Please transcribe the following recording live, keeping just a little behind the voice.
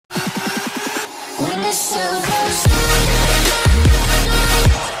When it's so close.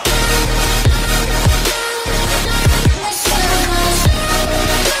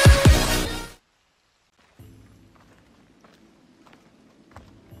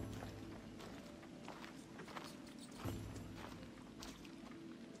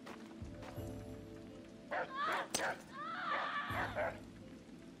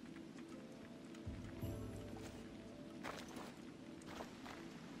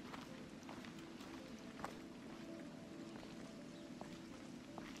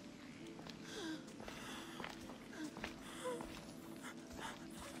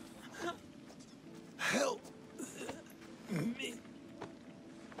 Help me.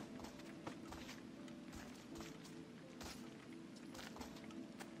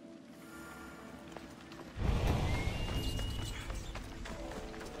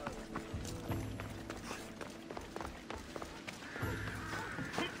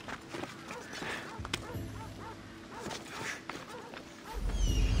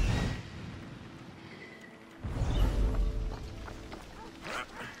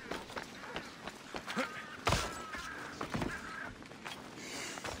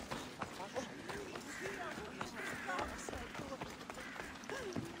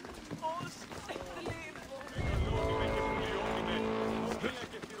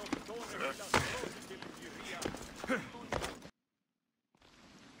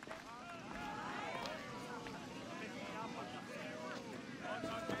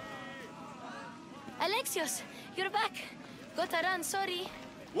 Alexios, you're back. Gotta run, sorry.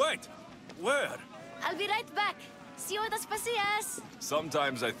 Wait! Where? I'll be right back. See you at Aspasias.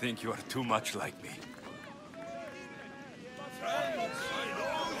 Sometimes I think you are too much like me.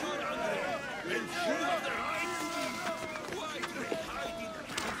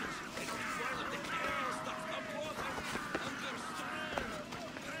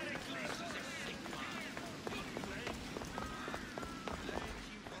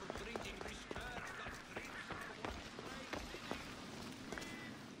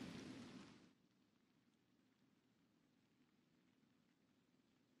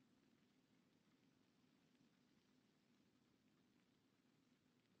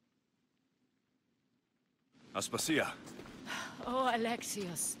 Aspasia, Oh,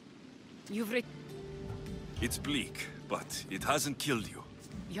 Alexios. You've it's bleak, but it hasn't killed you.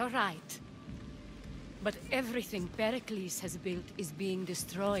 You're right. But everything Pericles has built is being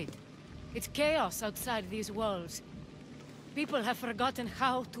destroyed. It's chaos outside these walls. People have forgotten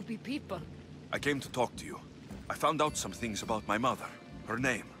how to be people. I came to talk to you. I found out some things about my mother. Her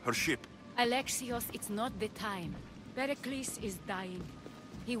name, her ship. Alexios, it's not the time. Pericles is dying.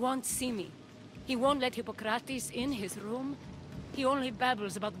 He won't see me. He won't let Hippocrates in his room. He only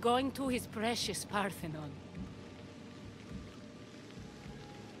babbles about going to his precious Parthenon.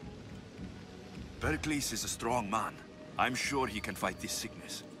 Pericles is a strong man. I'm sure he can fight this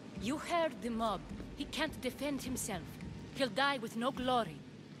sickness. You heard the mob. He can't defend himself. He'll die with no glory.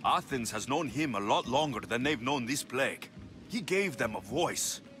 Athens has known him a lot longer than they've known this plague. He gave them a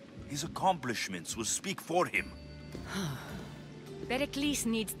voice. His accomplishments will speak for him. Pericles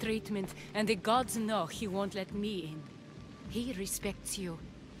needs treatment, and the gods know he won't let me in. He respects you.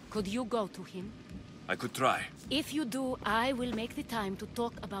 Could you go to him? I could try. If you do, I will make the time to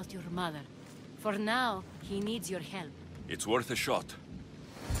talk about your mother. For now, he needs your help. It's worth a shot.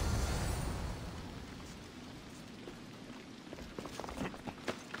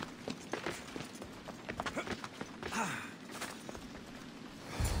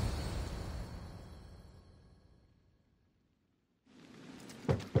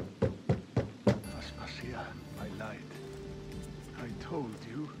 Aspasia, I lied. I told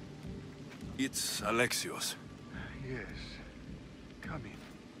you. It's Alexios. Yes. Come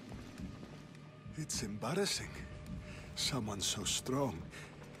in. It's embarrassing. Someone so strong,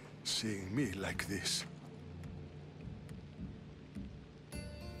 seeing me like this.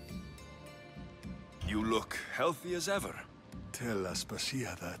 You look healthy as ever. Tell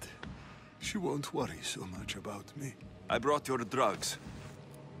Aspasia that. She won't worry so much about me. I brought your drugs.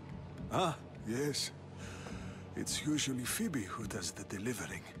 Ah, yes. It's usually Phoebe who does the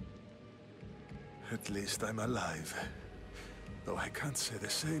delivering. At least I'm alive. Though I can't say the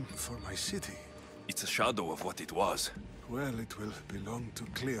same for my city. It's a shadow of what it was. Well, it will belong to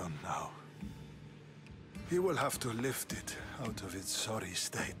Cleon now. He will have to lift it out of its sorry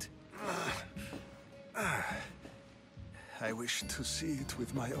state. I wish to see it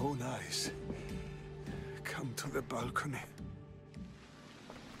with my own eyes. Come to the balcony.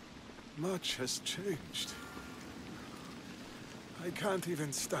 Much has changed. I can't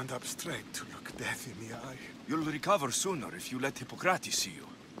even stand up straight to look death in the eye. You'll recover sooner if you let Hippocrates see you.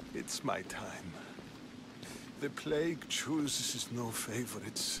 It's my time. The plague chooses no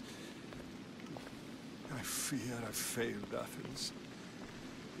favorites. I fear I failed Athens.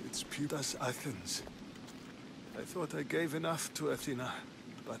 It's Putas Athens. I thought I gave enough to Athena,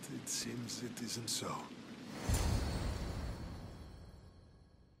 but it seems it isn't so.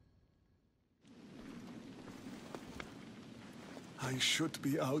 I should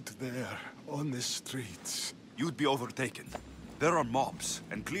be out there, on the streets. You'd be overtaken. There are mobs,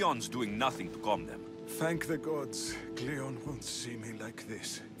 and Cleon's doing nothing to calm them. Thank the gods, Cleon won't see me like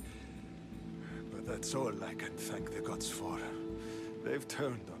this. But that's all I can thank the gods for. They've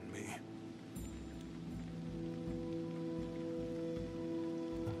turned on me.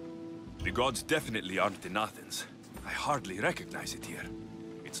 The gods definitely aren't in Athens. I hardly recognize it here.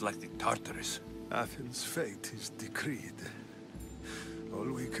 It's like the Tartarus. Athens' fate is decreed. All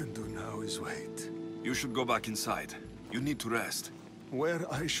we can do now is wait. You should go back inside. You need to rest. Where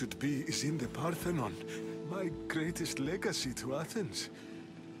I should be is in the Parthenon, my greatest legacy to Athens.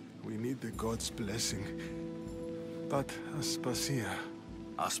 We need the gods' blessing. But Aspasia...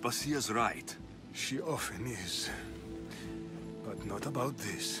 Aspasia's right. She often is. But not about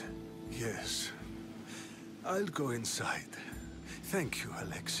this. Yes. I'll go inside. Thank you,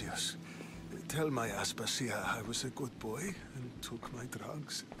 Alexios. Tell my Aspasia I was a good boy and took my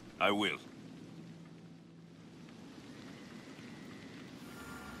drugs. I will.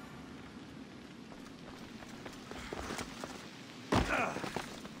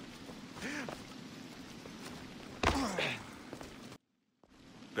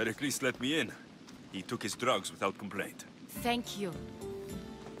 Pericles let me in. He took his drugs without complaint. Thank you.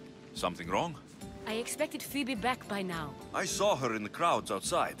 Something wrong? I expected Phoebe back by now. I saw her in the crowds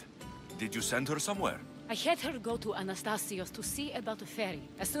outside. Did you send her somewhere? I had her go to Anastasios to see about a ferry.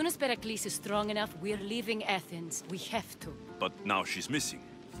 As soon as Pericles is strong enough, we're leaving Athens. We have to. But now she's missing.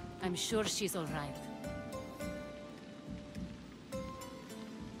 I'm sure she's all right.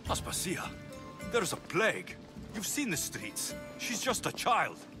 Aspasia, there's a plague. You've seen the streets. She's just a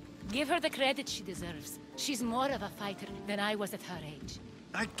child. Give her the credit she deserves. She's more of a fighter than I was at her age.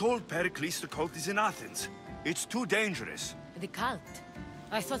 I told Pericles the cult is in Athens. It's too dangerous. The cult?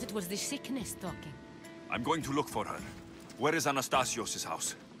 I thought it was the sickness talking. I'm going to look for her. Where is Anastasios'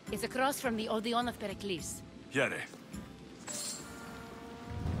 house? It's across from the Odeon of Pericles. Here.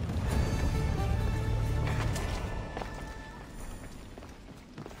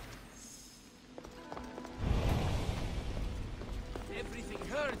 Everything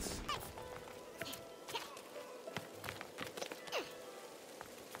hurts.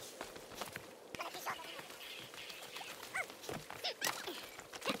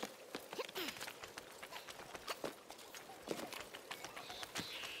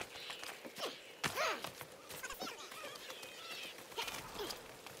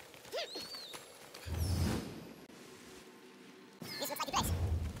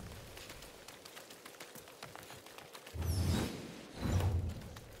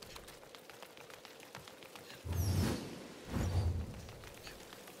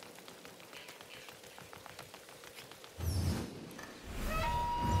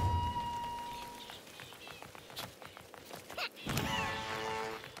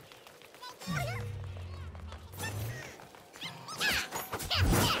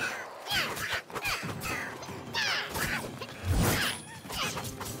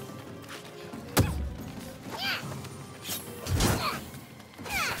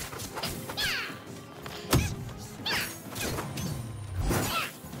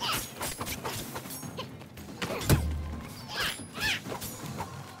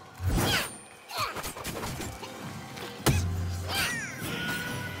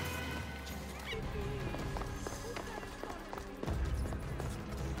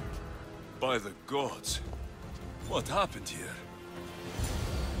 By the gods. What happened here?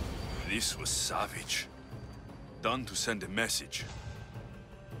 This was savage. Done to send a message.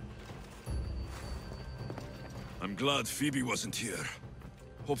 I'm glad Phoebe wasn't here.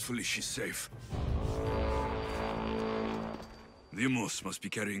 Hopefully she's safe. Deimos must be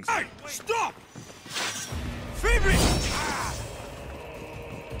carrying... Hey! Stop! Phoebe!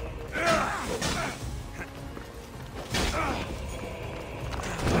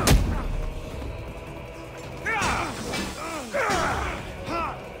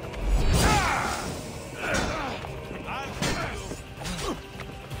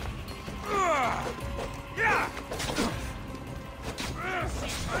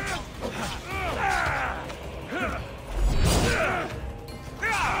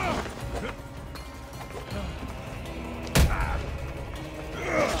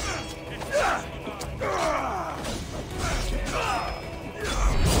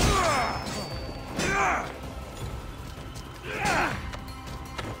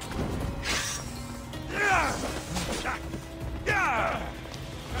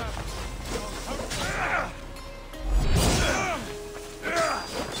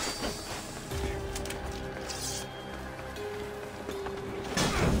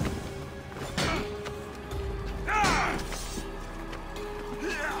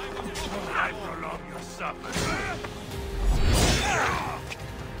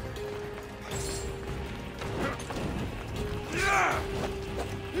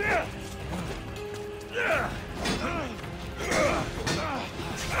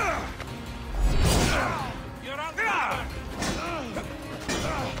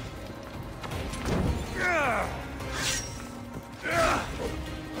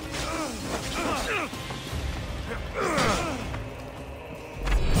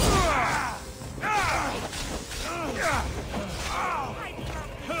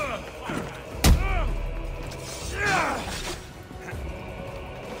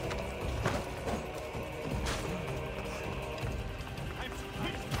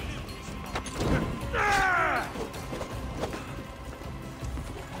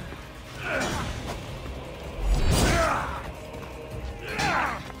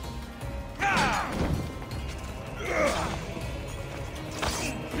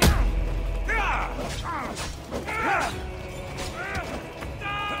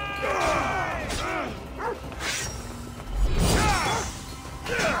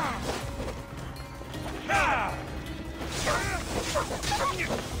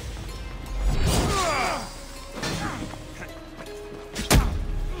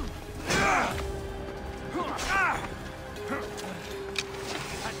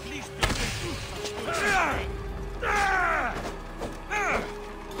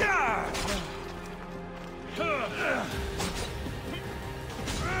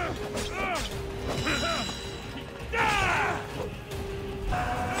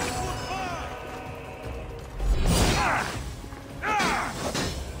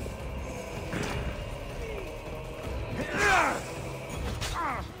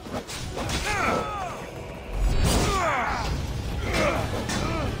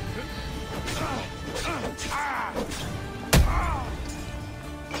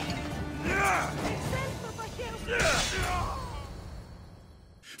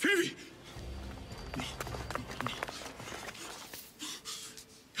 Phoebe!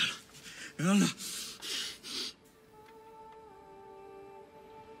 Anna.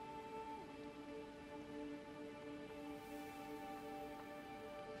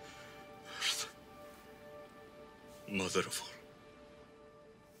 Mother of all,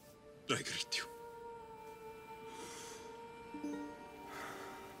 I greet you.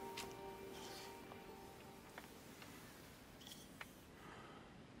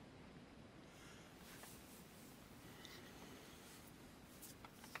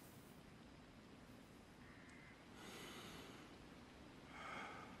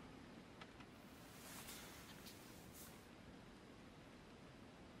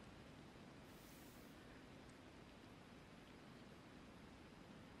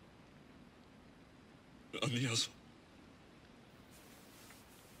 Alexios.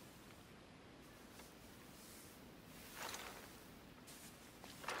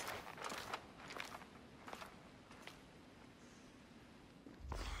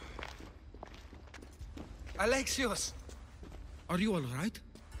 Alexios! Are you all right?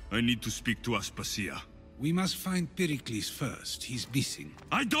 I need to speak to Aspasia. We must find Pericles first. He's missing.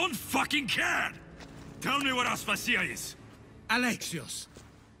 I don't fucking care! Tell me where Aspasia is! Alexios!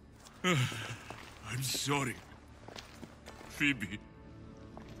 I'm sorry. Phoebe.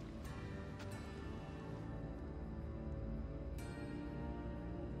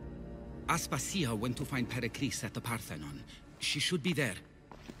 Aspasia went to find Pericles at the Parthenon. She should be there.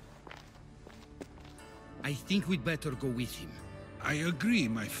 I think we'd better go with him. I agree,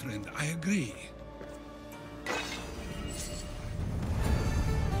 my friend, I agree.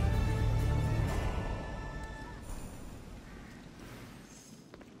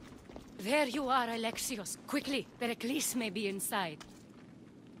 There you are, Alexios. Quickly, Pericles may be inside.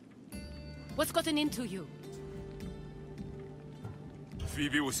 What's gotten into you?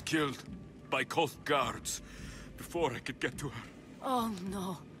 Phoebe was killed by cult guards before I could get to her. Oh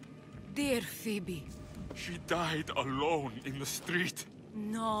no. Dear Phoebe. She died alone in the street.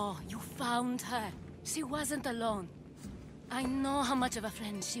 No, you found her. She wasn't alone. I know how much of a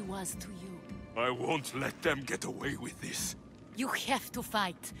friend she was to you. I won't let them get away with this. You have to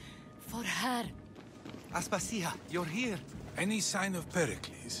fight. For her. Aspasia, you're here. Any sign of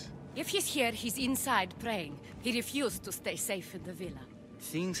Pericles? If he's here, he's inside praying. He refused to stay safe in the villa.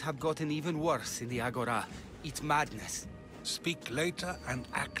 Things have gotten even worse in the Agora. It's madness. Speak later and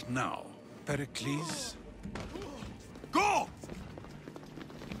act now. Pericles? Go!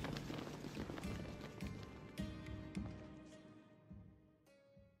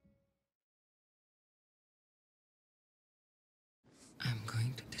 I'm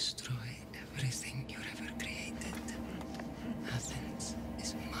going to destroy everything you ever created. Athens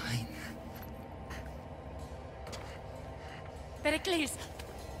is mine. Pericles!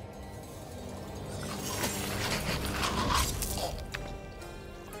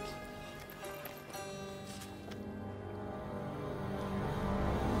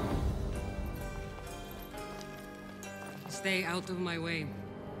 Stay out of my way.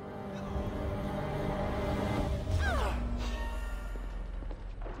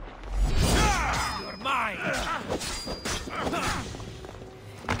 You're mine!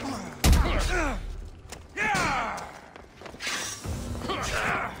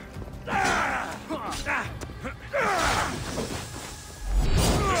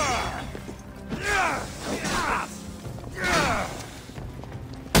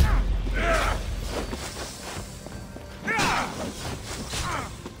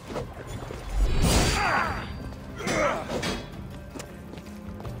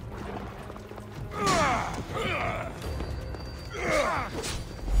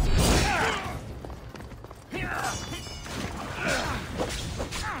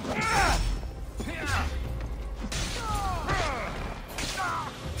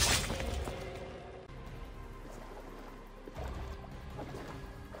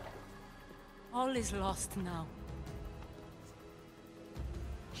 All is lost now.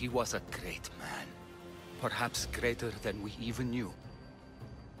 He was a great man. Perhaps greater than we even knew.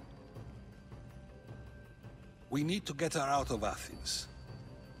 We need to get her out of Athens.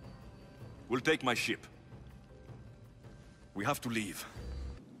 We'll take my ship. We have to leave.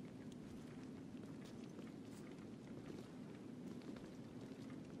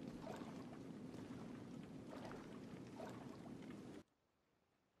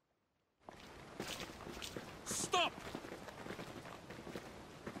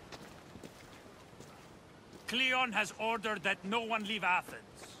 Cleon has ordered that no one leave Athens.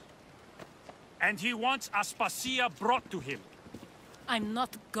 And he wants Aspasia brought to him. I'm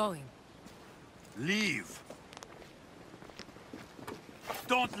not going. Leave.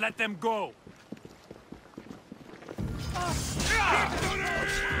 Don't let them go.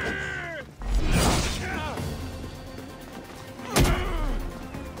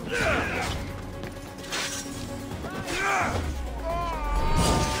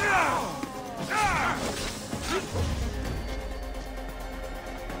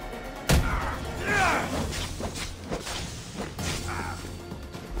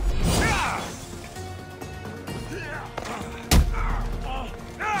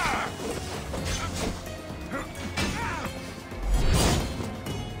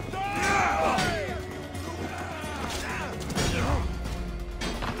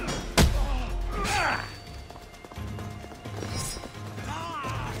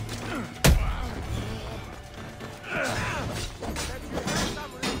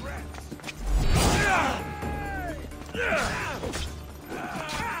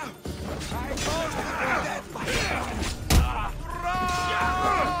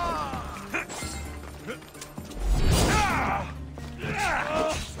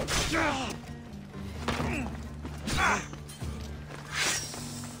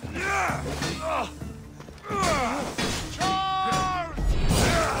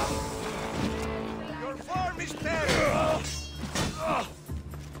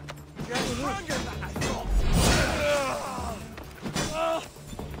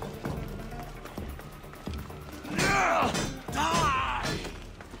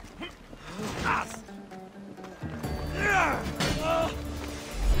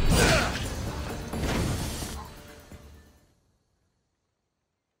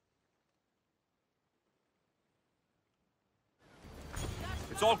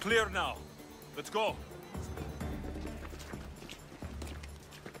 It's all clear now. Let's go.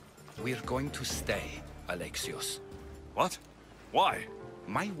 We're going to stay, Alexios. What? Why?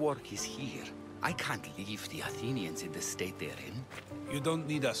 My work is here. I can't leave the Athenians in the state they're in. You don't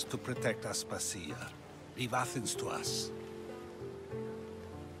need us to protect Aspasia. Leave Athens to us.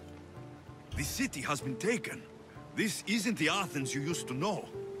 The city has been taken. This isn't the Athens you used to know.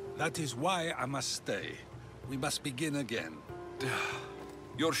 That is why I must stay. We must begin again.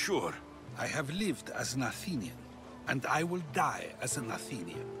 You're sure? I have lived as an Athenian, and I will die as an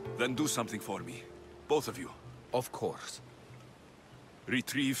Athenian. Then do something for me. Both of you. Of course.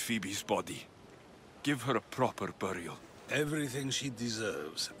 Retrieve Phoebe's body. Give her a proper burial. Everything she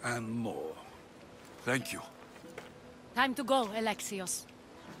deserves, and more. Thank you. Time to go, Alexios.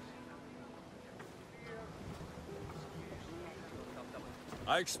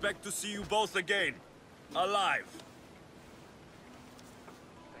 I expect to see you both again. Alive.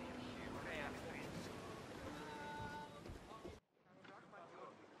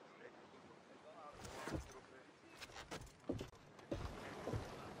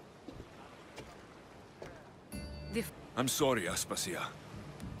 I'm sorry, Aspasia.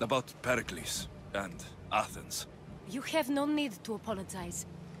 About Pericles and Athens. You have no need to apologize.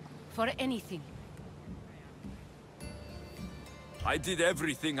 For anything. I did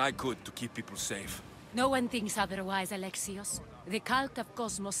everything I could to keep people safe. No one thinks otherwise, Alexios. The Cult of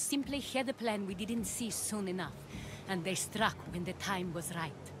Kosmos simply had a plan we didn't see soon enough. And they struck when the time was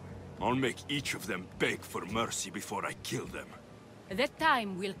right. I'll make each of them beg for mercy before I kill them. That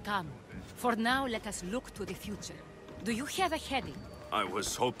time will come. For now, let us look to the future. Do you have a heading? I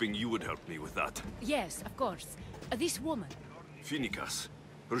was hoping you would help me with that. Yes, of course. This woman. Phoenicas.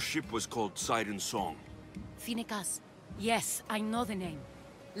 Her ship was called Siren Song. Phoenicas. Yes, I know the name.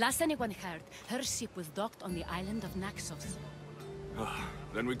 Last anyone heard, her ship was docked on the island of Naxos.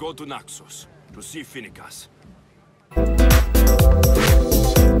 Then we go to Naxos, to see Phoenicas.